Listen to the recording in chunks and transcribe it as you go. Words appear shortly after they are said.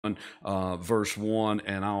1, verse 1,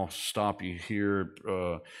 and I'll stop you here.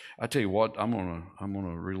 I tell you what, I'm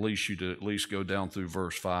gonna release you to at least go down through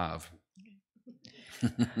verse 5.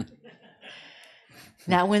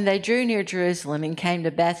 Now when they drew near Jerusalem and came to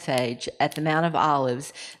Bethphage at the Mount of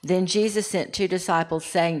Olives, then Jesus sent 2 disciples,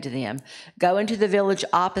 saying to them, Go into the village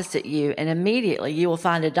opposite you, and immediately you will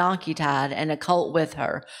find a donkey tied and a colt with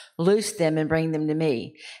her. Loose them and bring them to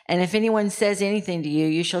me. And if anyone says anything to you,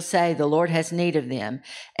 you shall say, The Lord has need of them,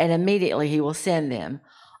 and immediately he will send them.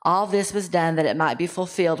 All this was done that it might be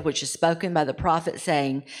fulfilled, which is spoken by the prophet,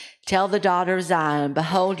 saying, Tell the daughter of Zion,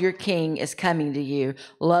 Behold, your king is coming to you,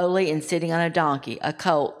 lowly and sitting on a donkey, a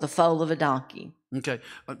colt, the foal of a donkey. Okay,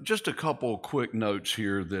 just a couple of quick notes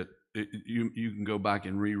here that you can go back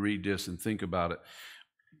and reread this and think about it.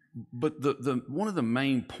 But the one of the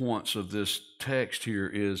main points of this text here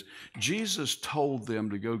is Jesus told them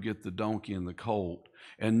to go get the donkey and the colt,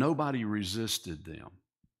 and nobody resisted them.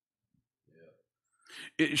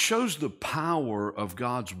 It shows the power of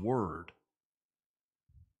God's word.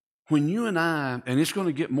 When you and I, and it's going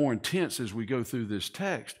to get more intense as we go through this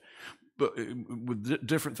text, but with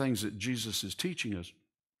different things that Jesus is teaching us.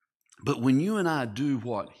 But when you and I do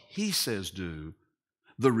what he says do,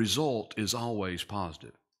 the result is always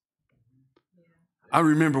positive. I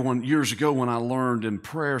remember years ago when I learned in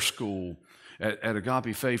prayer school at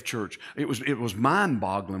Agape Faith Church, it was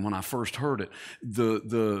mind-boggling when I first heard it.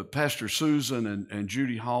 The Pastor Susan and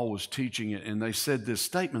Judy Hall was teaching it, and they said this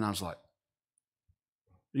statement. I was like,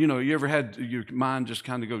 you know, you ever had your mind just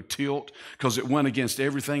kind of go tilt because it went against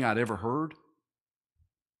everything I'd ever heard?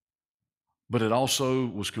 But it also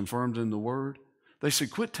was confirmed in the Word. They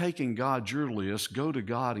said, quit taking God your list, go to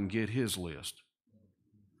God and get his list.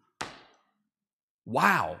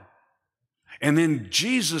 Wow. And then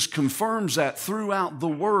Jesus confirms that throughout the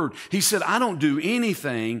Word. He said, I don't do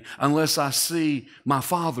anything unless I see my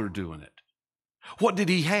Father doing it. What did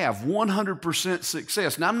he have? 100%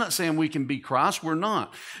 success. Now, I'm not saying we can be Christ. We're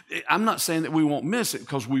not. I'm not saying that we won't miss it,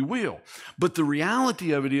 because we will. But the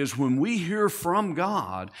reality of it is, when we hear from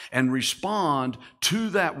God and respond to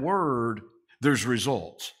that word, there's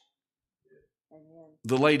results.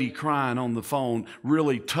 The lady crying on the phone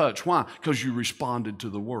really touched. Why? Because you responded to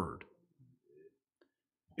the word.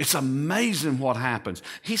 It's amazing what happens.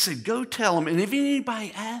 He said, go tell them, and if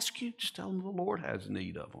anybody asks you, just tell them the Lord has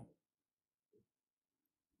need of them.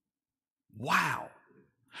 Wow.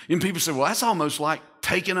 And people say, well, that's almost like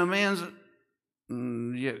taking a man's...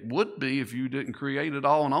 yeah, it would be if you didn't create it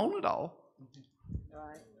all and own it all.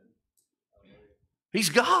 Right. He's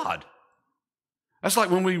God. That's like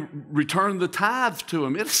when we return the tithe to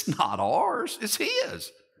him. It's not ours. It's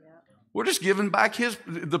his. Yeah. We're just giving back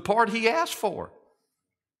the part he asked for.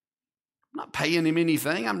 I'm not paying him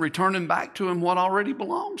anything. I'm returning back to him what already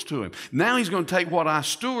belongs to him. Now he's going to take what I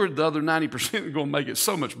steward, the other 90%, and going to make it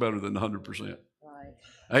so much better than the 100%. Right.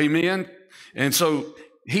 Amen? And so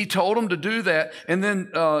he told him to do that. And then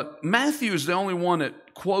Matthew is the only one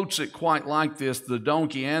that quotes it quite like this, the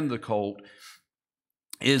donkey and the colt,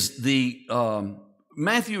 is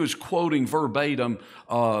Matthew is quoting verbatim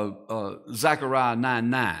Zechariah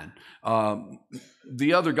 9:9.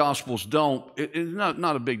 The other Gospels don't. It's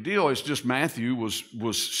not a big deal. It's just Matthew was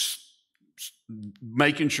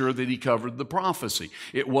making sure that he covered the prophecy.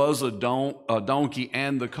 It was a donkey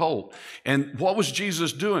and the colt. And what was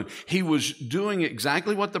Jesus doing? He was doing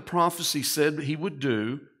exactly what the prophecy said he would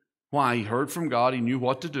do. Why? He heard from God. He knew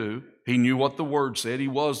what to do. He knew what the Word said. He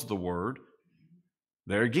was the Word.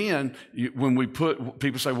 There again, when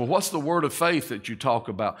people say, well, what's the word of faith that you talk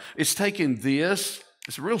about? It's taking this.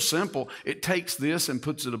 It's real simple. It takes this and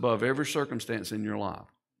puts it above every circumstance in your life.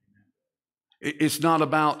 It's not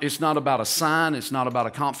about a sign. It's not about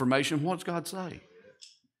a confirmation. What's God say?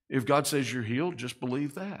 If God says you're healed, just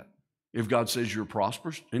believe that. If God says you're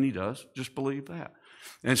prosperous, and he does, just believe that.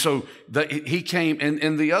 And so he came,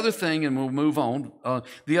 and the other thing, and we'll move on,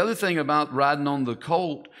 the other thing about riding on the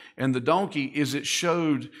colt and the donkey is it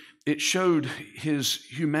showed his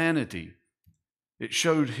humanity. It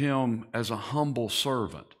showed him as a humble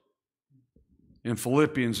servant. In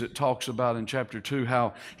Philippians, it talks about in chapter 2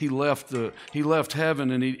 how he left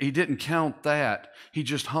heaven, and he didn't count that. He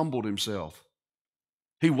just humbled himself.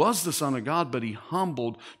 He was the Son of God, but he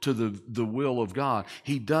humbled to the will of God.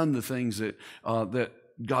 He done the things that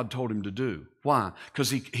God told him to do. Why?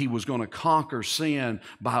 Because he was going to conquer sin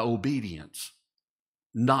by obedience,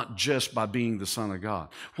 not just by being the Son of God.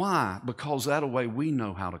 Why? Because that way we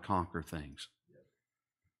know how to conquer things.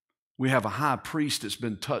 We have a high priest that's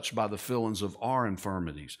been touched by the feelings of our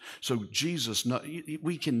infirmities. So Jesus,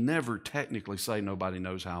 we can never technically say nobody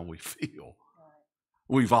knows how we feel.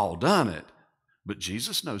 We've all done it. but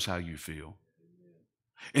Jesus knows how you feel.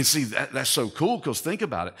 And see, that's so cool because think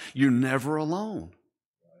about it. You're never alone.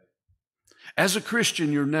 As a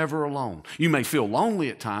Christian, you're never alone. You may feel lonely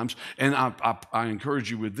at times, and I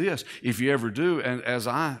encourage you with this. If you ever do, and as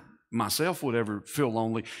I myself would ever feel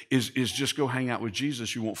lonely, is just go hang out with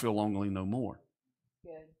Jesus. You won't feel lonely no more.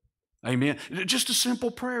 Good. Amen. Just a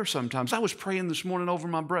simple prayer sometimes. I was praying this morning over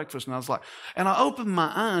my breakfast, and I was like, and I opened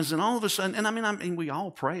my eyes, and all of a sudden, and I mean, we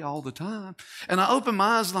all pray all the time, and I opened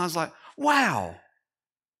my eyes, and I was like, wow,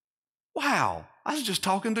 I was just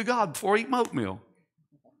talking to God before eating oatmeal.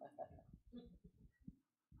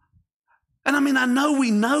 And I mean, I know we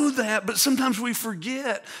know that, but sometimes we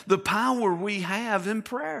forget the power we have in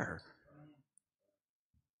prayer.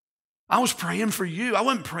 I was praying for you. I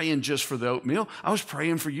wasn't praying just for the oatmeal. I was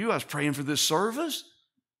praying for you. I was praying for this service.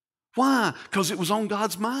 Why? Because it was on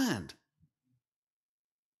God's mind.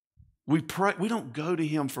 We pray. We don't go to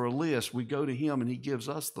Him for a list. We go to Him and He gives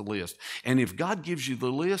us the list. And if God gives you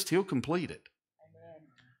the list, He'll complete it. Amen.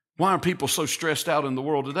 Why are people so stressed out in the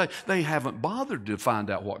world today? They haven't bothered to find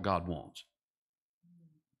out what God wants.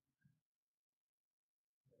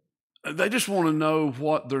 They just want to know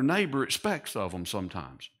what their neighbor expects of them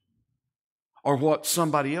sometimes, or what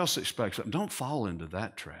somebody else expects of them. Don't fall into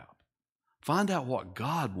that trap. Find out what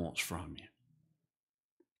God wants from you,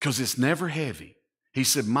 because it's never heavy. He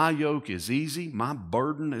said, my yoke is easy, my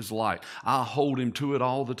burden is light. I hold Him to it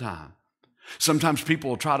all the time. Sometimes people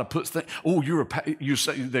will try to put things, oh, you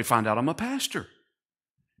say, they find out I'm a pastor.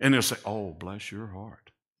 And they'll say, oh, bless your heart.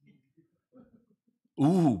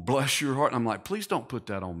 Ooh, bless your heart. And I'm like, please don't put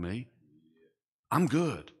that on me. I'm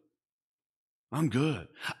good. I'm good.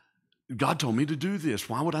 God told me to do this.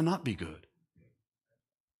 Why would I not be good?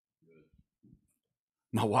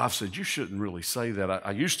 My wife said, you shouldn't really say that.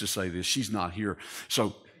 I used to say this. She's not here.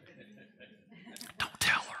 So don't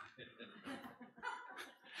tell her.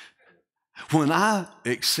 When I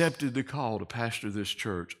accepted the call to pastor this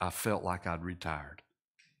church, I felt like I'd retired.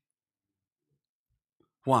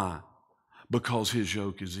 Why? Because His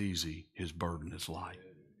yoke is easy, His burden is light.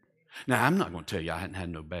 Now, I'm not going to tell you I hadn't had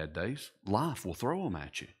no bad days. Life will throw them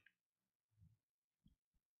at you.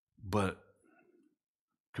 But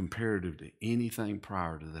comparative to anything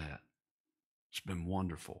prior to that, it's been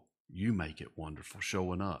wonderful. You make it wonderful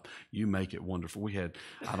showing up. You make it wonderful. We had,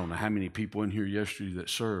 I don't know how many people in here yesterday that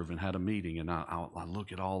serve and had a meeting, and I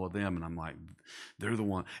look at all of them, and I'm like, they're the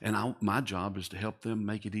one. And my job is to help them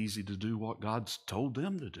make it easy to do what God's told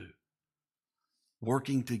them to do.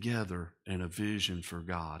 Working together in a vision for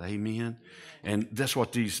God. Amen? And that's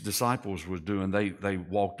what these disciples were doing. They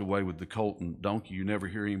walked away with the colt and donkey. You never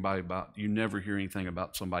hear anything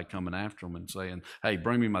about somebody coming after them and saying, hey,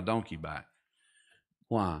 bring me my donkey back.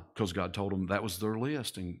 Why? Because God told them that was their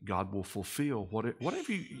list, and God will fulfill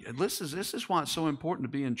whatever you. This is why it's so important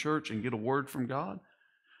to be in church and get a word from God.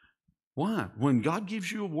 Why? When God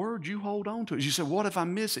gives you a word, you hold on to it. You say, what if I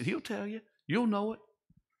miss it? He'll tell you. You'll know it.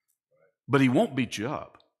 But He won't beat you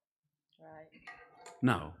up. Right.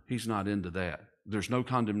 No, He's not into that. There's no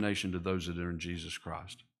condemnation to those that are in Jesus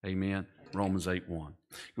Christ. Amen? Romans 8:1.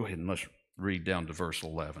 Go ahead and let's read down to verse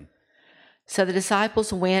 11. So the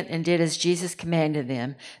disciples went and did as Jesus commanded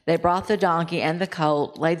them. They brought the donkey and the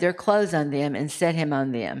colt, laid their clothes on them, and set Him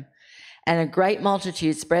on them. And a great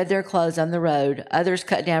multitude spread their clothes on the road. Others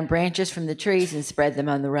cut down branches from the trees and spread them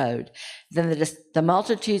on the road. Then the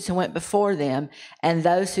multitudes who went before them and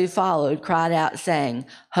those who followed cried out, saying,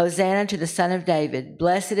 Hosanna to the Son of David.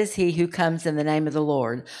 Blessed is He who comes in the name of the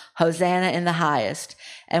Lord. Hosanna in the highest.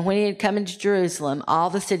 And when He had come into Jerusalem,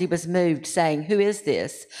 all the city was moved, saying, Who is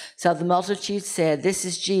this? So the multitude said, This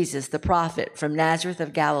is Jesus, the prophet from Nazareth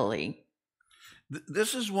of Galilee.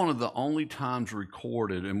 This is one of the only times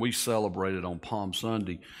recorded, and we celebrated on Palm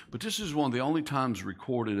Sunday, but this is one of the only times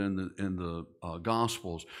recorded in the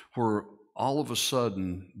Gospels where all of a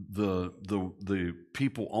sudden the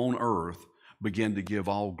people on earth begin to give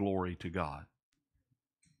all glory to God.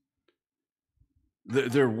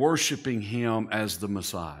 They're worshiping Him as the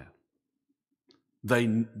Messiah.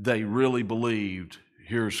 They really believed,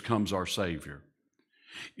 here comes our Savior.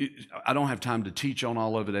 I don't have time to teach on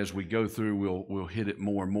all of it. As we go through, we'll hit it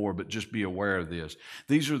more and more, but just be aware of this.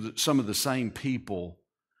 These are some of the same people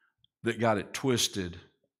that got it twisted,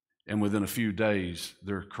 and within a few days,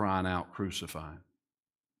 they're crying out, crucify Him.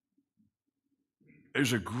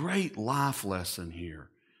 There's a great life lesson here.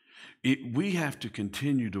 We have to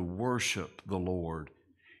continue to worship the Lord.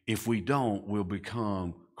 If we don't, we'll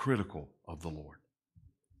become critical of the Lord.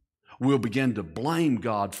 We'll begin to blame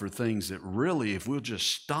God for things that really, if we'll just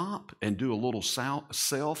stop and do a little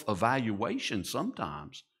self-evaluation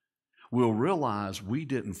sometimes, we'll realize we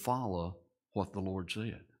didn't follow what the Lord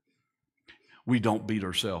said. We don't beat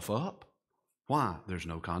ourselves up. Why? There's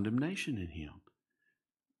no condemnation in him.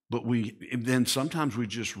 But then sometimes we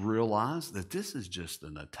just realize that this is just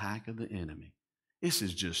an attack of the enemy. This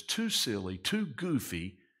is just too silly, too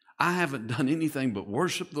goofy. I haven't done anything but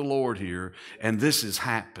worship the Lord here, and this is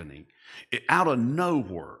happening out of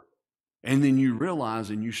nowhere. And then you realize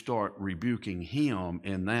and you start rebuking him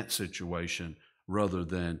in that situation rather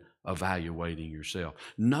than evaluating yourself.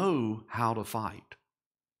 Know how to fight.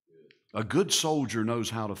 A good soldier knows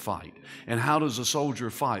how to fight. And how does a soldier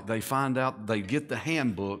fight? They find out, they get the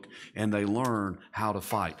handbook, and they learn how to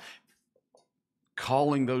fight.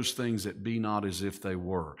 Calling those things that be not as if they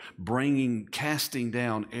were. Casting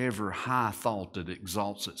down every high thought that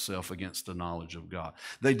exalts itself against the knowledge of God.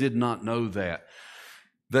 They did not know that.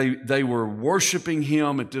 They were worshiping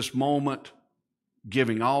him at this moment,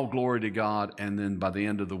 giving all glory to God, and then by the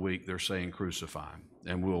end of the week, they're saying crucify him.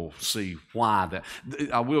 And we'll see why that.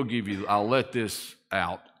 I'll let this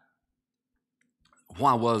out.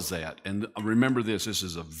 Why was that? And remember this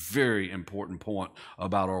is a very important point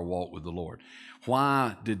about our walk with the Lord.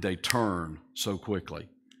 Why did they turn so quickly?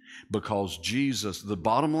 Because the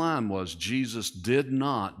bottom line was Jesus did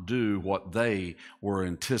not do what they were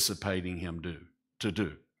anticipating him to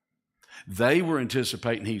do. They were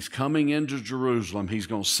anticipating he's coming into Jerusalem, he's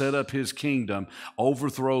going to set up his kingdom,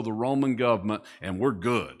 overthrow the Roman government, and we're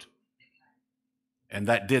good. And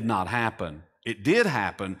that did not happen. It did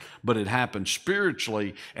happen, but it happened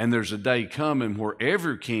spiritually, and there's a day coming where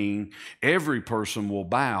every king, every person will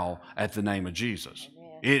bow at the name of Jesus.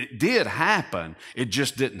 Amen. It did happen. It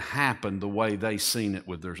just didn't happen the way they seen it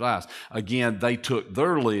with their eyes. Again, they took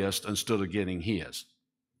their list instead of getting his.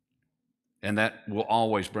 And that will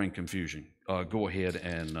always bring confusion. Go ahead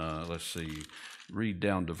and read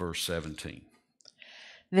down to verse 17.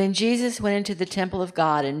 Then Jesus went into the temple of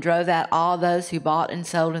God and drove out all those who bought and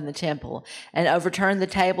sold in the temple, and overturned the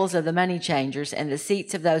tables of the money changers and the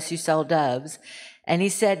seats of those who sold doves. And he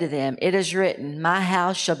said to them, "It is written, my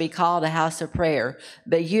house shall be called a house of prayer,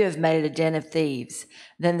 but you have made it a den of thieves."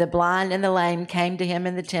 Then the blind and the lame came to him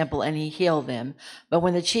in the temple, and he healed them. But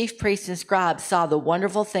when the chief priests and scribes saw the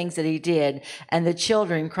wonderful things that he did, and the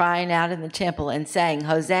children crying out in the temple and saying,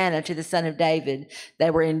 "Hosanna to the Son of David,"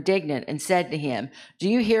 they were indignant and said to him, "Do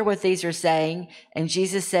you hear what these are saying?" And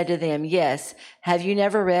Jesus said to them, "Yes. Have you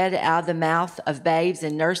never read, out of the mouth of babes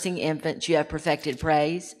and nursing infants you have perfected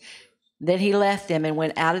praise?" Then he left them and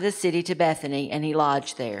went out of the city to Bethany, and he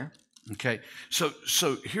lodged there. Okay, so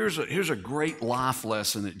here's a great life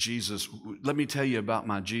lesson that Jesus, let me tell you about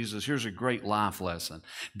my Jesus. Here's a great life lesson.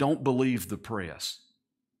 Don't believe the press.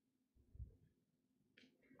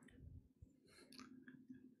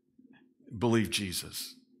 Believe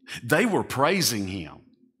Jesus. They were praising him.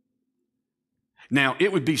 Now,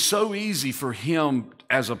 it would be so easy for him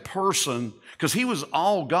as a person, because he was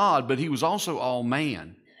all God, but he was also all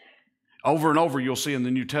man. Over and over, you'll see in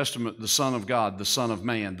the New Testament, the Son of God, the Son of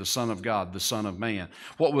Man, the Son of God, the Son of Man.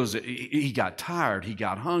 What was it? He got tired. He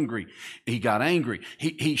got hungry. He got angry.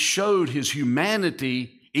 He showed his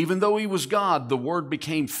humanity. Even though he was God, the Word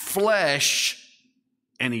became flesh,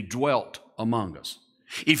 and he dwelt among us.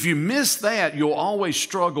 If you miss that, you'll always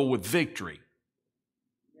struggle with victory.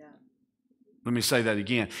 Yeah. Let me say that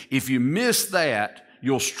again. If you miss that,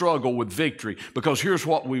 you'll struggle with victory, because here's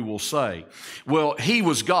what we will say. Well, he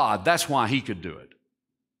was God. That's why he could do it.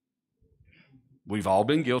 We've all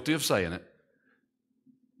been guilty of saying it.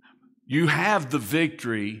 You have the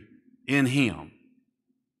victory in him.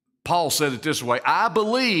 Paul said it this way, "I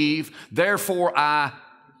believe, therefore I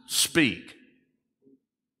speak."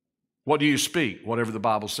 What do you speak? Whatever the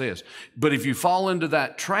Bible says. But if you fall into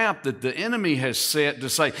that trap that the enemy has set to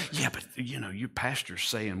say, "Yeah, but your pastor's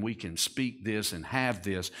saying we can speak this and have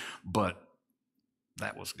this," but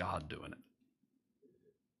that was God doing it.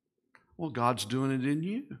 Well, God's doing it in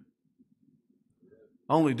you.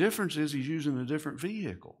 Only difference is he's using a different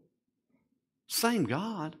vehicle. Same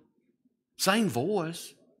God, same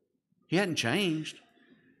voice. He hadn't changed.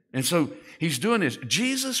 And so he's doing this.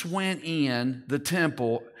 Jesus went in the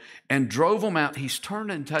temple and drove them out. He's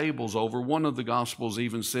turning tables over. One of the Gospels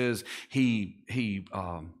even says he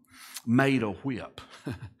made a whip,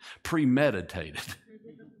 premeditated.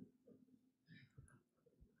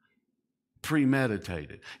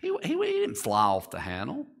 Premeditated. He didn't fly off the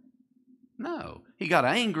handle. No. He got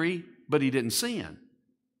angry, but he didn't sin,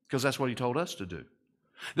 because that's what he told us to do.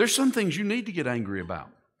 There's some things you need to get angry about.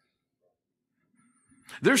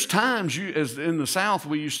 There's times, as in the South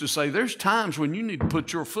we used to say, there's times when you need to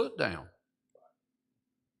put your foot down.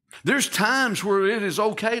 There's times where it is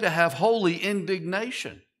okay to have holy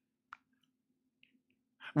indignation.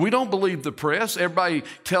 We don't believe the press. Everybody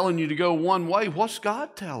telling you to go one way. What's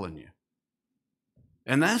God telling you?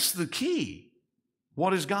 And that's the key.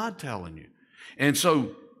 What is God telling you? And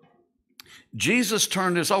so Jesus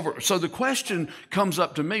turned this over. So the question comes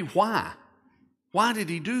up to me, why? Why did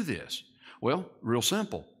he do this? Well, real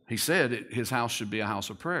simple. He said his house should be a house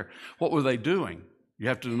of prayer. What were they doing? You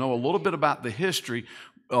have to know a little bit about the history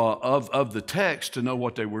of the text to know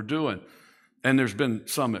what they were doing. And there's been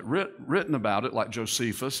some written about it, like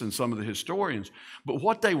Josephus and some of the historians. But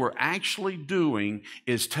what they were actually doing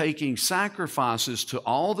is taking sacrifices to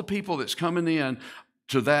all the people that's coming in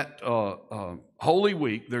to that Holy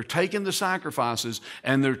Week. They're taking the sacrifices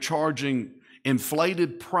and they're charging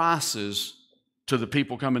inflated prices to the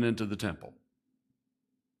people coming into the temple.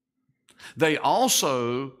 They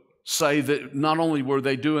also say that not only were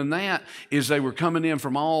they doing that, is they were coming in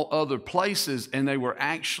from all other places, and they were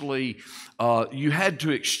actually, you had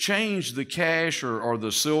to exchange the cash or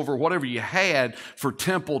the silver, whatever you had, for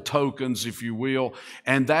temple tokens, if you will,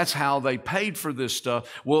 and that's how they paid for this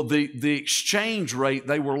stuff. Well, the exchange rate,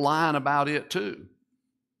 they were lying about it too.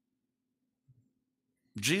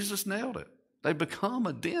 Jesus nailed it. They become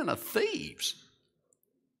a den of thieves.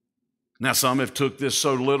 Now, some have took this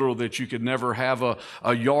so literal that you could never have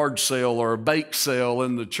a yard sale or a bake sale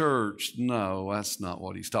in the church. No, that's not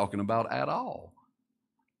what he's talking about at all.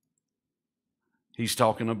 He's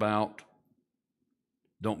talking about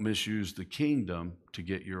don't misuse the kingdom to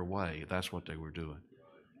get your way. That's what they were doing.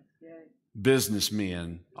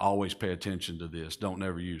 Businessmen always pay attention to this. Don't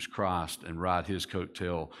ever use Christ and ride his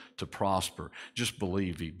coattail to prosper. Just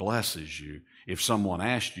believe he blesses you. If someone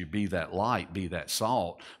asks you, be that light, be that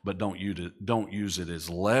salt, but don't use it as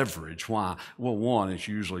leverage. Why? Well, one, it's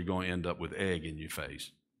usually going to end up with egg in your face.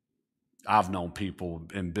 I've known people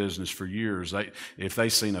in business for years. If they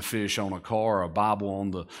seen a fish on a car or a Bible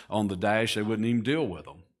on the dash, they wouldn't even deal with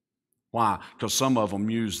them. Why? Because some of them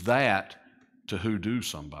use that to hoodoo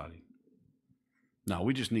somebody. No,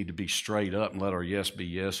 we just need to be straight up and let our yes be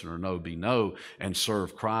yes and our no be no and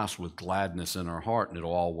serve Christ with gladness in our heart, and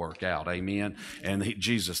it'll all work out. Amen? And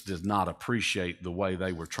Jesus did not appreciate the way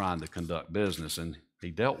they were trying to conduct business, and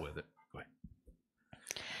he dealt with it. Go ahead.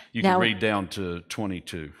 You can read down to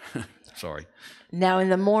 22. Sorry. Now in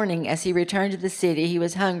the morning, as he returned to the city, he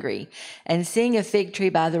was hungry. And seeing a fig tree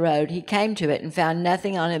by the road, he came to it and found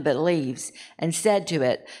nothing on it but leaves, and said to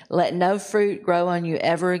it, "Let no fruit grow on you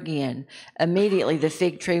ever again." Immediately the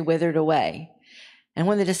fig tree withered away. And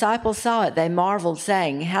when the disciples saw it, they marveled,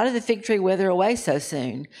 saying, "How did the fig tree wither away so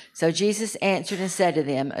soon?" So Jesus answered and said to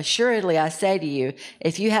them, "Assuredly I say to you,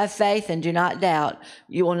 if you have faith and do not doubt,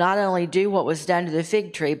 you will not only do what was done to the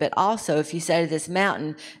fig tree, but also if you say to this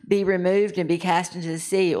mountain, 'Be removed and be cast into the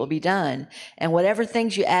sea,' it will be done. And whatever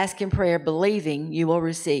things you ask in prayer, believing, you will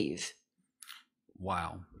receive."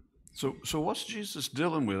 Wow. So what's Jesus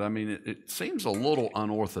dealing with? I mean, it seems a little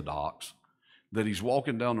unorthodox that he's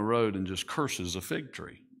walking down the road and just curses a fig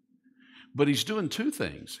tree. But he's doing two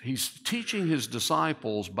things. He's teaching his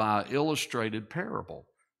disciples by illustrated parable.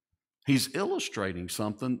 He's illustrating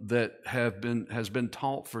something that has been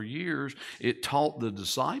taught for years. It taught the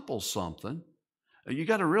disciples something. You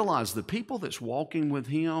got to realize the people that's walking with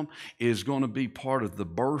him is going to be part of the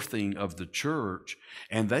birthing of the church,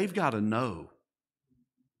 and they've got to know.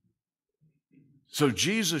 So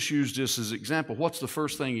Jesus used this as an example. What's the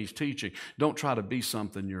first thing he's teaching? Don't try to be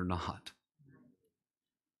something you're not.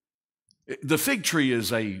 The fig tree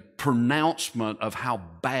is a pronouncement of how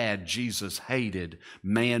bad Jesus hated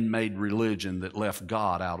man-made religion that left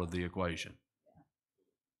God out of the equation.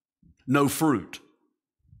 No fruit.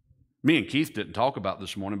 Me and Keith didn't talk about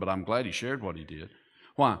this morning, but I'm glad he shared what he did.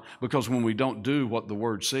 Why? Because when we don't do what the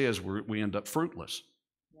Word says, we end up fruitless.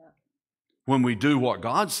 When we do what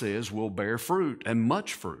God says, we'll bear fruit, and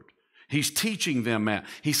much fruit. He's teaching them that.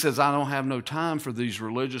 He says, I don't have no time for these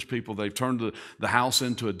religious people. They've turned the house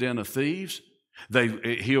into a den of thieves.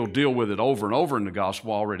 He'll deal with it over and over in the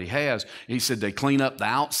gospel, already has. He said they clean up the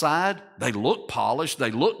outside. They look polished.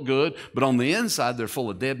 They look good. But on the inside, they're full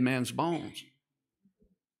of dead man's bones.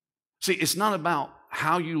 See, it's not about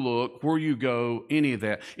how you look, where you go, any of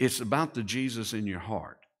that. It's about the Jesus in your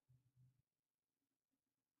heart.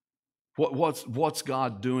 What's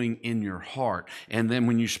God doing in your heart? And then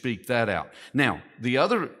when you speak that out. Now, the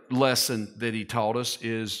other lesson that he taught us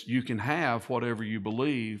is you can have whatever you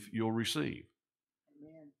believe you'll receive.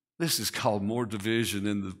 Amen. This is called more division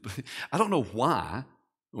in the... I don't know why.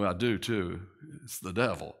 Well, I do too. It's the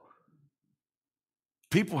devil.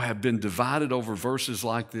 People have been divided over verses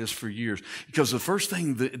like this for years because the first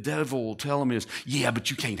thing the devil will tell them is, yeah,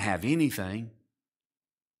 but you can't have anything.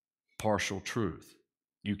 Partial truth.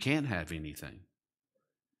 You can't have anything.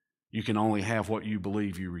 You can only have what you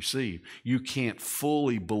believe you receive. You can't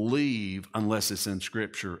fully believe unless it's in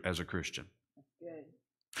Scripture as a Christian. Good.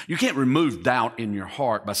 You can't remove doubt in your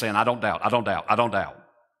heart by saying, I don't doubt, I don't doubt, I don't doubt.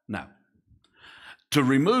 No. To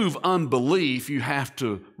remove unbelief, you have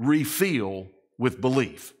to refill with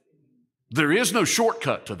belief. There is no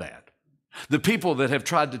shortcut to that. The people that have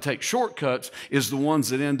tried to take shortcuts is the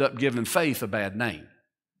ones that end up giving faith a bad name.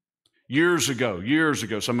 Years ago,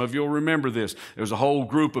 some of you will remember this. There was a whole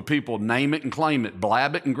group of people, name it and claim it,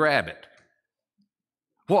 blab it and grab it.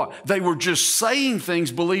 What? They were just saying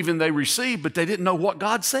things believing they received, but they didn't know what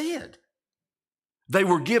God said. They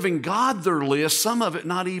were giving God their list, some of it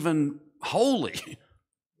not even holy.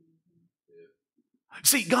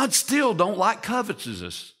 See, God still don't like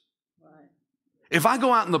covetousness. If I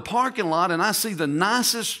go out in the parking lot and I see the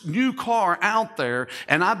nicest new car out there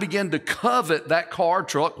and I begin to covet that car,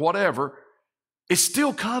 truck, whatever, it's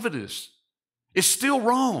still covetous. It's still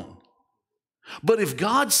wrong. But if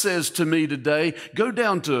God says to me today,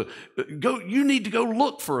 you need to go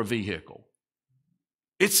look for a vehicle.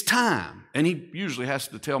 It's time. And he usually has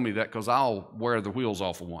to tell me that because I'll wear the wheels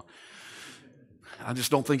off of one. I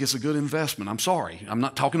just don't think it's a good investment. I'm sorry. I'm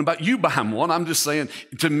not talking about you buying one. I'm just saying,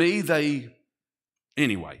 to me,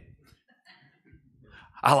 anyway,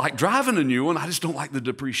 I like driving a new one. I just don't like the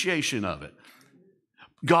depreciation of it.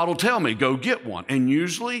 God will tell me, go get one. And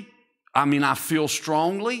usually, I feel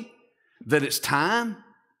strongly that it's time.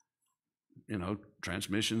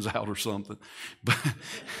 Transmission's out or something. But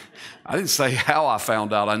I didn't say how I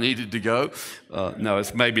found out I needed to go. No,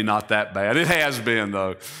 it's maybe not that bad. It has been,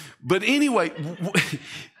 though. But anyway,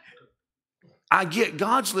 I get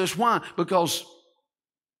God's list. Why? Because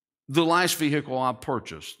the last vehicle I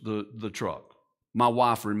purchased, the truck, my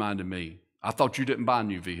wife reminded me, I thought you didn't buy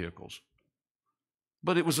new vehicles.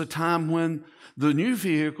 But it was a time when the new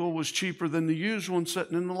vehicle was cheaper than the used one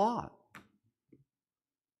sitting in the lot.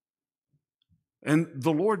 And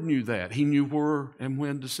the Lord knew that. He knew where and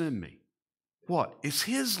when to send me. What? It's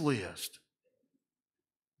His list.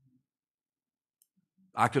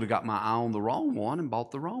 I could have got my eye on the wrong one and bought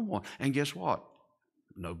the wrong one. And guess what?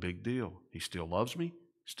 No big deal. He still loves me,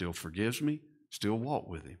 still forgives me, still walk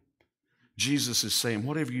with Him. Jesus is saying,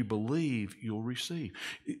 whatever you believe, you'll receive.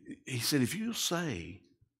 He said, if you'll say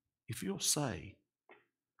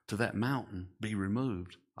to that mountain, be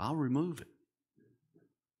removed, I'll remove it.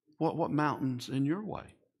 What mountain's in your way?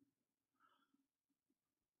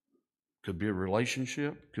 Could be a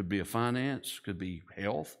relationship, could be a finance, could be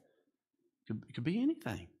health, could be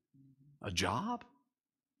anything. A job.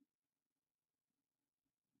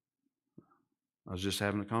 I was just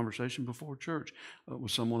having a conversation before church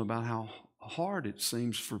with someone about how hard it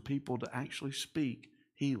seems for people to actually speak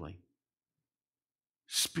healing.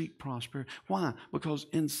 Speak prosperity. Why? Because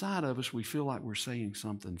inside of us we feel like we're saying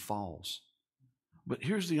something false. But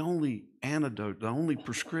here's the only antidote, the only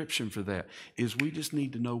prescription for that is we just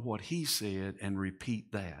need to know what He said and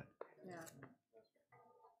repeat that.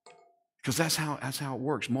 Because that's how it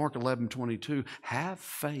works. Mark 11:22, have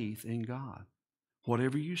faith in God.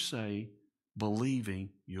 Whatever you say, believing,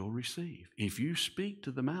 you'll receive. If you speak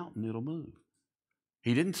to the mountain, it'll move.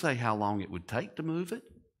 He didn't say how long it would take to move it.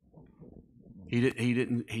 He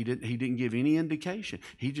didn't give any indication.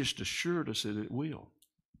 He just assured us that it will.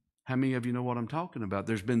 How many of you know what I'm talking about?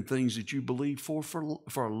 There's been things that you believed for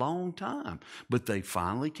a long time, but they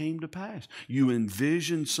finally came to pass. You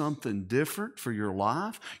envision something different for your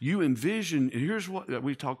life. You envision, and here's what,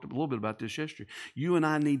 we talked a little bit about this yesterday. You and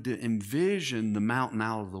I need to envision the mountain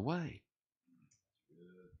out of the way.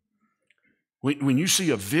 When you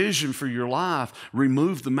see a vision for your life,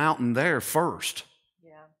 remove the mountain there first.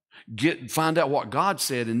 Yeah. Find out what God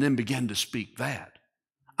said and then begin to speak that.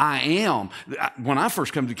 I am. When I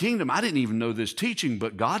first come to the kingdom, I didn't even know this teaching,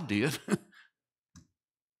 but God did.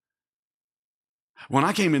 When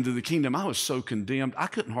I came into the kingdom, I was so condemned, I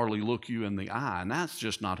couldn't hardly look you in the eye, and that's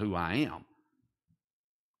just not who I am.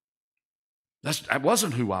 That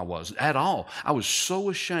wasn't who I was at all. I was so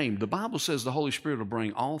ashamed. The Bible says the Holy Spirit will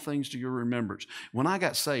bring all things to your remembrance. When I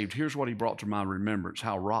got saved, here's what He brought to my remembrance,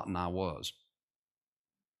 how rotten I was.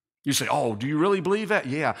 You say, oh, do you really believe that?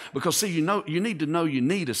 Yeah, because see, you need to know you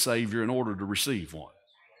need a Savior in order to receive one.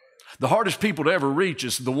 The hardest people to ever reach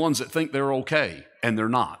is the ones that think they're okay, and they're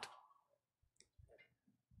not.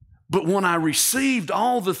 But when I received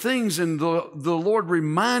all the things and the Lord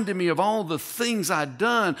reminded me of all the things I'd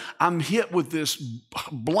done, I'm hit with this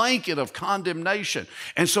blanket of condemnation.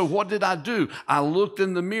 And so what did I do? I looked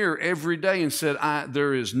in the mirror every day and said,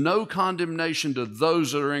 there is no condemnation to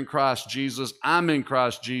those that are in Christ Jesus. I'm in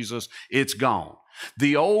Christ Jesus. It's gone.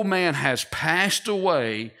 The old man has passed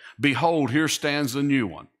away. Behold, here stands the new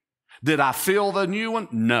one. Did I feel the new one?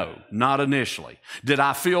 No, not initially. Did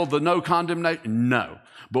I feel the no condemnation? No.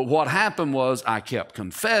 But what happened was I kept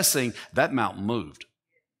confessing, that mountain moved.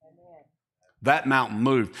 That mountain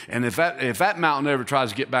moved. And if that mountain ever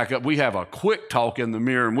tries to get back up, we have a quick talk in the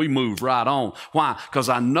mirror and we move right on. Why? Because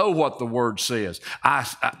I know what the word says.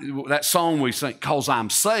 That song we sing, because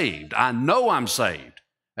I'm saved. I know I'm saved.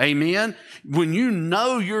 Amen? When you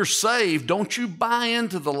know you're saved, don't you buy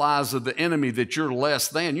into the lies of the enemy that you're less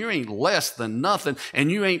than. You ain't less than nothing,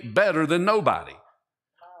 and you ain't better than nobody.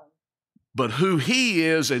 But who he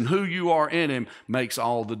is and who you are in him makes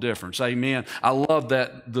all the difference. Amen. I love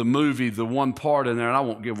that the movie, the one part in there, and I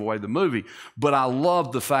won't give away the movie, but I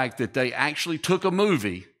love the fact that they actually took a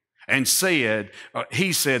movie and said,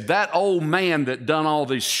 he said, that old man that done all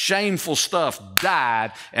this shameful stuff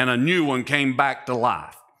died and a new one came back to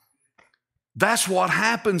life. That's what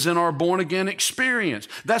happens in our born-again experience.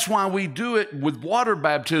 That's why we do it with water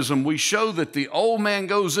baptism. We show that the old man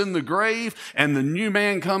goes in the grave and the new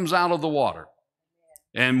man comes out of the water.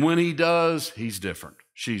 And when he does, he's different.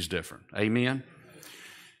 She's different. Amen?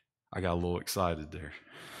 I got a little excited there.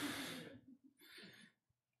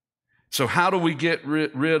 So how do we get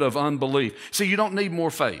rid of unbelief? See, you don't need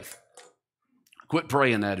more faith. Quit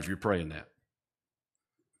praying that if you're praying that.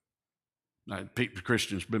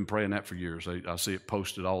 Christians have been praying that for years. I see it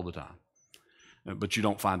posted all the time. But you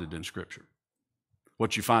don't find it in Scripture.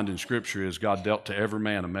 What you find in Scripture is God dealt to every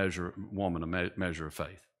man woman a measure of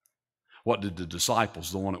faith. What did the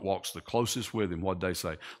disciples, the one that walks the closest with him, what did they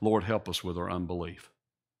say? Lord, help us with our unbelief.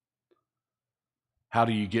 How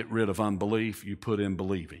do you get rid of unbelief? You put in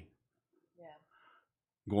believing.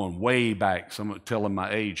 Going way back, someone telling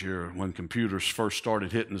my age here, when computers first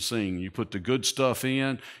started hitting the scene, you put the good stuff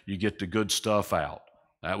in, you get the good stuff out.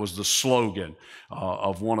 That was the slogan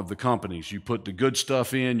of one of the companies. You put the good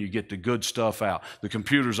stuff in, you get the good stuff out. The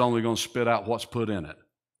computer's only going to spit out what's put in it.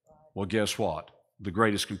 Well, guess what? The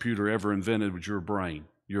greatest computer ever invented was your brain,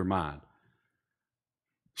 your mind.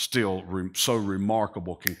 Still so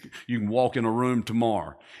remarkable. You can walk in a room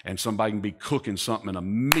tomorrow and somebody can be cooking something and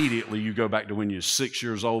immediately you go back to when you're 6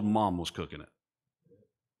 years old and mom was cooking it.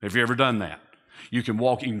 Have you ever done that? You can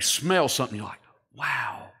walk, you can smell something, you're like,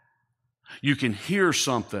 wow. You can hear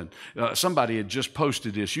something. Somebody had just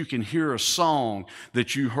posted this. You can hear a song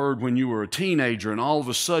that you heard when you were a teenager and all of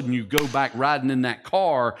a sudden you go back riding in that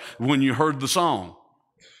car when you heard the song.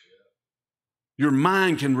 Your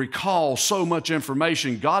mind can recall so much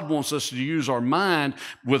information. God wants us to use our mind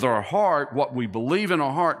with our heart, what we believe in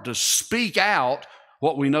our heart, to speak out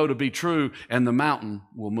what we know to be true, and the mountain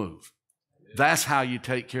will move. That's how you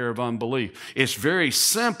take care of unbelief. It's very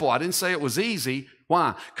simple. I didn't say it was easy.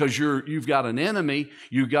 Why? Because you've got an enemy.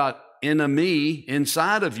 You've got enemy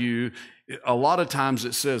inside of you. A lot of times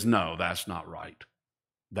it says, no, that's not right.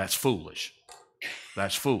 That's foolish.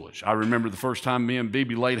 That's foolish. I remember the first time me and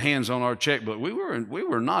Bibi laid hands on our checkbook. We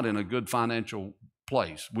were not in a good financial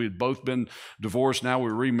place. We had both been divorced. Now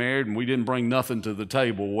we're remarried, and we didn't bring nothing to the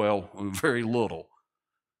table. Well, very little.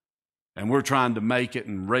 And we're trying to make it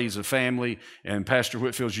and raise a family. And Pastor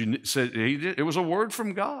Whitfield said it was a word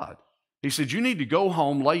from God. He said, you need to go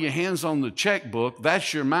home, lay your hands on the checkbook.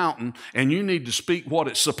 That's your mountain, and you need to speak what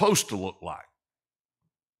it's supposed to look like.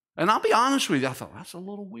 And I'll be honest with you, I thought, that's a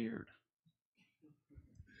little weird.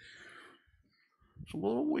 It's a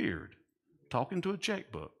little weird, talking to a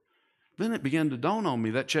checkbook. Then it began to dawn on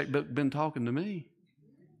me that checkbook had been talking to me.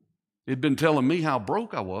 It had been telling me how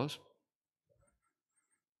broke I was.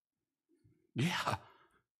 Yeah,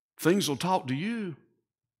 things will talk to you.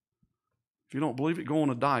 If you don't believe it, go on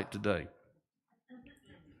a diet today.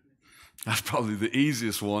 That's probably the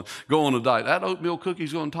easiest one. Go on a diet. That oatmeal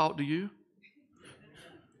cookie's going to talk to you.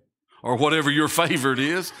 Or whatever your favorite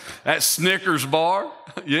is. That Snickers bar.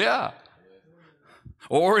 Yeah.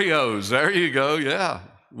 Oreos, there you go, yeah,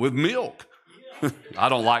 with milk. I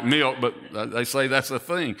don't like milk, but they say that's a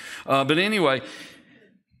thing. But anyway,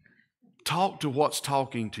 talk to what's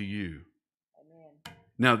talking to you.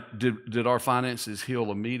 Now, did our finances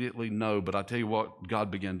heal immediately? No, but I tell you what,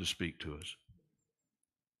 God began to speak to us.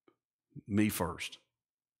 Me first.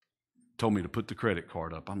 Told me to put the credit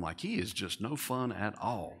card up. I'm like, he is just no fun at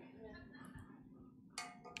all.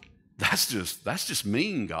 That's just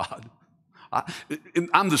mean, God.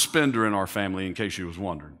 I'm the spender in our family, in case you was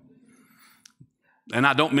wondering. And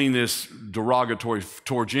I don't mean this derogatory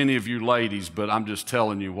towards any of you ladies, but I'm just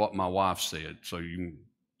telling you what my wife said, so you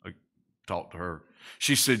can talk to her.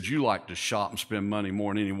 She said, you like to shop and spend money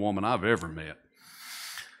more than any woman I've ever met.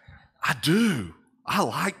 I do. I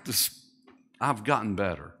like this. I've gotten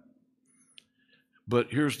better. But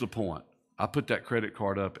here's the point. I put that credit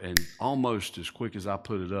card up, and almost as quick as I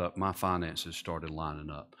put it up, my finances started lining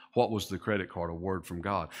up. What was the credit card? A word from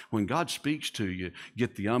God. When God speaks to you,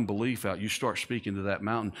 get the unbelief out. You start speaking to that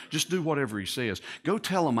mountain. Just do whatever he says. Go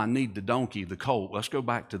tell him I need the donkey, the colt. Let's go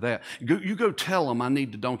back to that. You go tell them I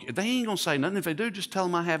need the donkey. They ain't going to say nothing. If they do, just tell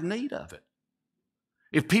them I have need of it.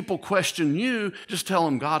 If people question you, just tell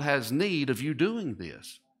them God has need of you doing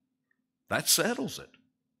this. That settles it.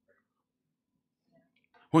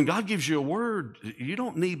 When God gives you a word, you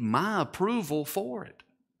don't need my approval for it.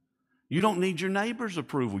 You don't need your neighbor's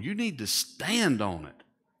approval. You need to stand on it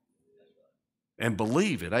and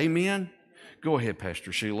believe it. Amen? Go ahead,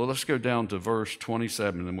 Pastor Sheila. Let's go down to verse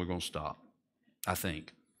 27, and then we're going to stop, I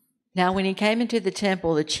think. Now when he came into the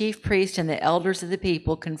temple, the chief priest and the elders of the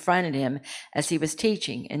people confronted him as he was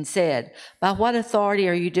teaching and said, "By what authority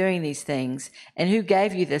are you doing these things? And who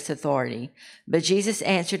gave you this authority?" But Jesus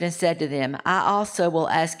answered and said to them, "I also will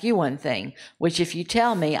ask you one thing, which if you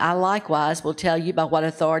tell me, I likewise will tell you by what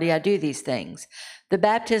authority I do these things. The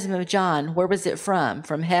baptism of John, where was it from?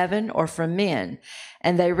 From heaven or from men?"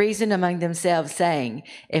 And they reasoned among themselves, saying,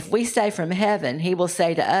 "If we say from heaven, he will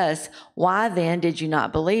say to us, 'Why then did you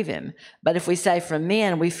not believe him?' But if we say from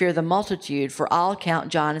men, we fear the multitude, for all count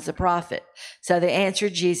John as a prophet." So they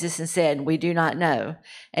answered Jesus and said, "We do not know."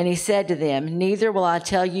 And he said to them, "Neither will I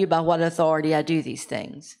tell you by what authority I do these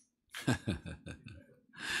things."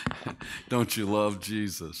 Don't you love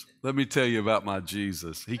Jesus? Let me tell you about my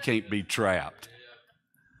Jesus. He can't be trapped.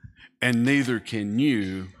 And neither can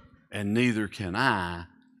you, and neither can I,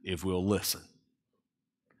 if we'll listen.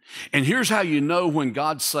 And here's how you know when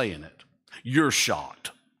God's saying it. You're shocked.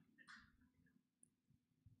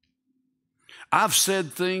 I've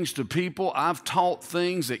said things to people, I've taught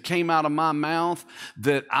things that came out of my mouth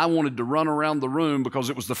that I wanted to run around the room because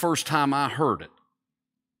it was the first time I heard it.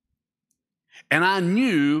 And I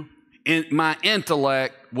knew my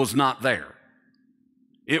intellect was not there.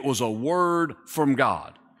 It was a word from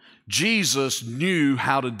God. Jesus knew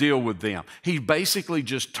how to deal with them. He basically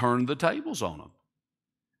just turned the tables on them.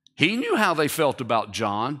 He knew how they felt about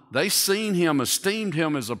John. They seen him, esteemed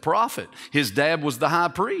him as a prophet. His dad was the high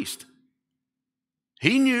priest.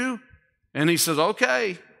 He knew, and he says,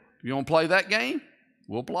 "Okay, you want to play that game?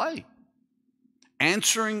 We'll play."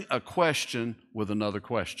 Answering a question with another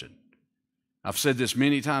question. I've said this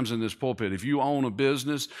many times in this pulpit. If you own a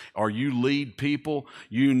business or you lead people,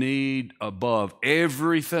 you need, above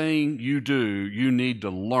everything you do, you need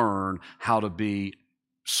to learn how to be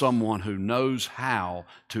someone who knows how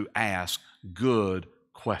to ask good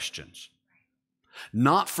questions.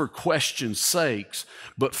 Not for questions' sakes,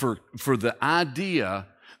 but for the idea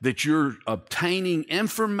that you're obtaining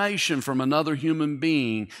information from another human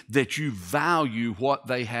being that you value what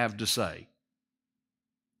they have to say.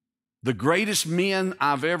 The greatest men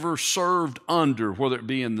I've ever served under, whether it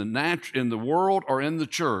be in the world or in the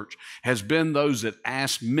church, has been those that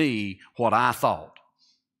asked me what I thought.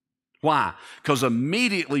 Why? Because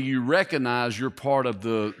immediately you recognize you're part of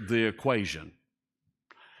the equation.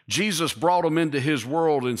 Jesus brought them into his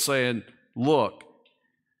world and said, "Look,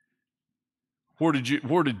 where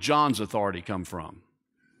did John's authority come from?"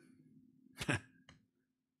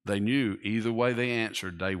 They knew either way they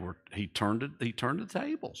answered, he turned the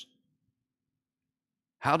tables.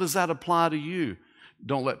 How does that apply to you?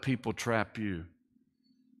 Don't let people trap you.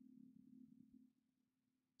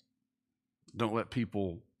 Don't let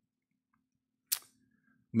people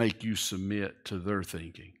make you submit to their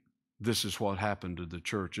thinking. This is what happened to the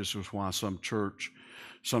church. This is why some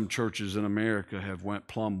churches in America have went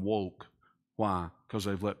plumb woke. Why? Because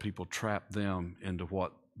they've let people trap them into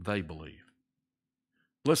what they believe.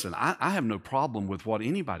 Listen, I have no problem with what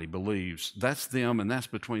anybody believes. That's them, and that's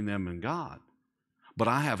between them and God. But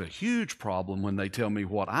I have a huge problem when they tell me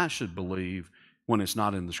what I should believe when it's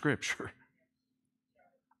not in the Scripture.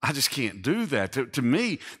 I just can't do that. To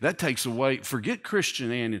me, that takes away, forget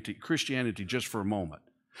Christianity just for a moment.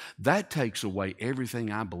 That takes away everything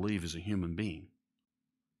I believe as a human being.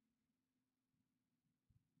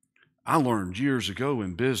 I learned years ago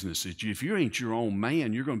in business that if you ain't your own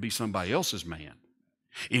man, you're going to be somebody else's man.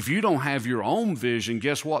 If you don't have your own vision,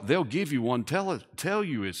 guess what? They'll give you one, tell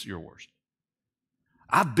you it's yours.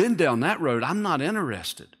 I've been down that road. I'm not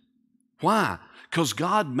interested. Why? Because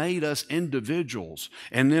God made us individuals.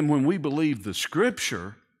 And then when we believe the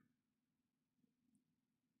Scripture,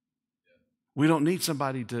 we don't need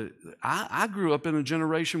somebody to... I grew up in a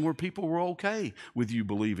generation where people were okay with you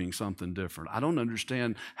believing something different. I don't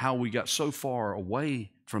understand how we got so far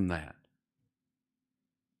away from that.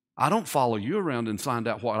 I don't follow you around and find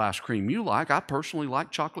out what ice cream you like. I personally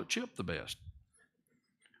like chocolate chip the best.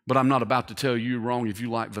 But I'm not about to tell you wrong if you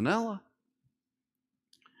like vanilla.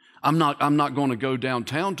 I'm not going to go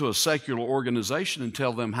downtown to a secular organization and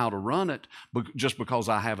tell them how to run it just because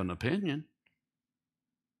I have an opinion.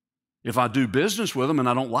 If I do business with them and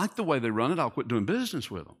I don't like the way they run it, I'll quit doing business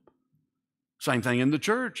with them. Same thing in the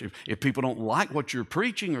church. If people don't like what you're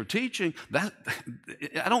preaching or teaching,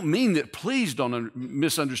 I don't mean that, please don't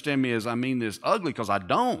misunderstand me as I mean this ugly, because I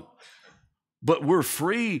don't. But we're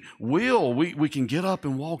free will. We can get up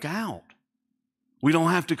and walk out. We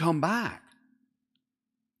don't have to come back.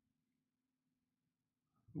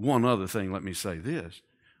 One other thing, let me say this.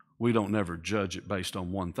 We don't never judge it based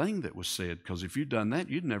on one thing that was said, because if you'd done that,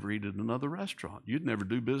 you'd never eat at another restaurant. You'd never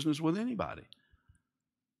do business with anybody.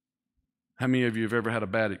 How many of you have ever had a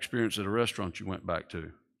bad experience at a restaurant you went back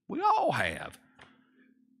to? We all have.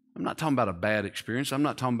 I'm not talking about a bad experience. I'm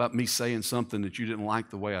not talking about me saying something that you didn't like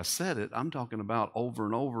the way I said it. I'm talking about over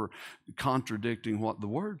and over contradicting what the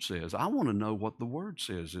Word says. I want to know what the Word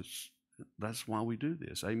says. That's why we do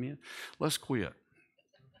this. Amen? Let's quit.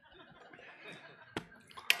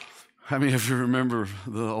 How many of you remember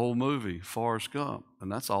the old movie, Forrest Gump?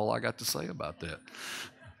 And that's all I got to say about that.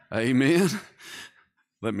 Amen?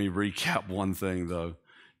 Let me recap one thing, though.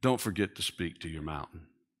 Don't forget to speak to your mountain.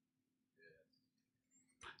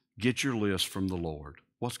 Get your list from the Lord.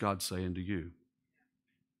 What's God saying to you?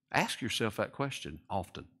 Ask yourself that question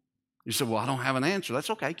often. You say, well, I don't have an answer. That's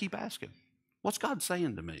okay. Keep asking. What's God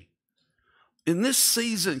saying to me? In this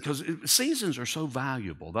season, because seasons are so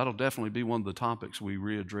valuable, that'll definitely be one of the topics we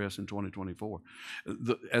readdress in 2024.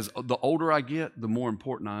 As the older I get, the more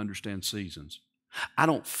important I understand seasons. I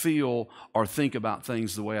don't feel or think about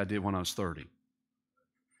things the way I did when I was 30.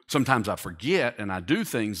 Sometimes I forget and I do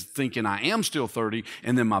things thinking I am still 30,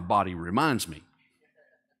 and then my body reminds me.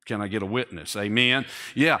 Can I get a witness? Amen?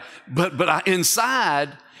 Yeah, but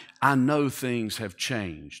inside, I know things have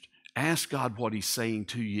changed. Ask God what He's saying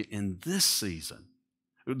to you in this season.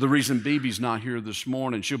 The reason BB's not here this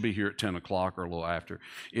morning, she'll be here at 10 o'clock or a little after,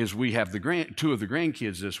 is we have two of the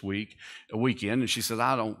grandkids this weekend, and she said,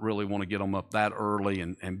 I don't really want to get them up that early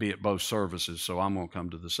and be at both services, so I'm going to come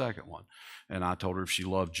to the second one. And I told her if she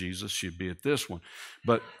loved Jesus, she'd be at this one.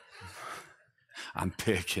 But I'm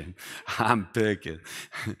picking.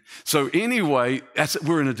 So anyway,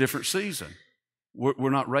 we're in a different season. We're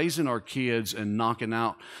not raising our kids and knocking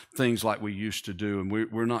out things like we used to do, and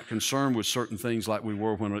we're not concerned with certain things like we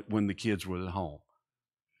were when the kids were at home.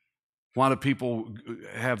 Why do people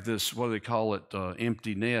have this, what do they call it,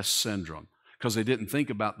 empty nest syndrome? Because they didn't think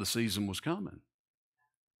about the season was coming.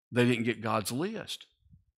 They didn't get God's list.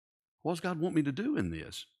 What does God want me to do in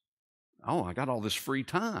this? Oh, I got all this free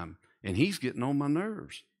time, and He's getting on my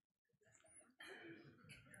nerves.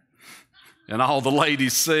 And all the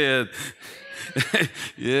ladies said,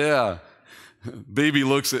 yeah. BB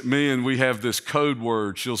looks at me and we have this code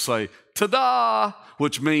word. She'll say, ta-da,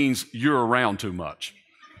 which means you're around too much.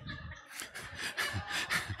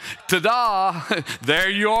 Ta-da, there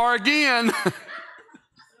you are again.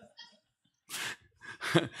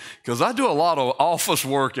 Because I do a lot of office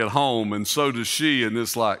work at home, and so does she, and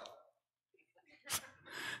it's like,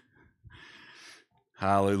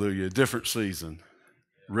 hallelujah, different season.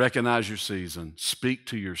 Recognize your season. Speak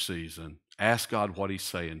to your season. Ask God what He's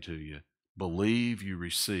saying to you. Believe you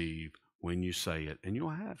receive when you say it, and you'll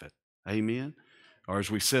have it. Amen? Or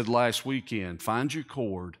as we said last weekend, find your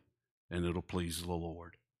chord, and it'll please the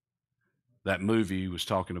Lord. That movie he was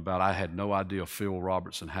talking about, I had no idea Phil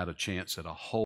Robertson had a chance at a whole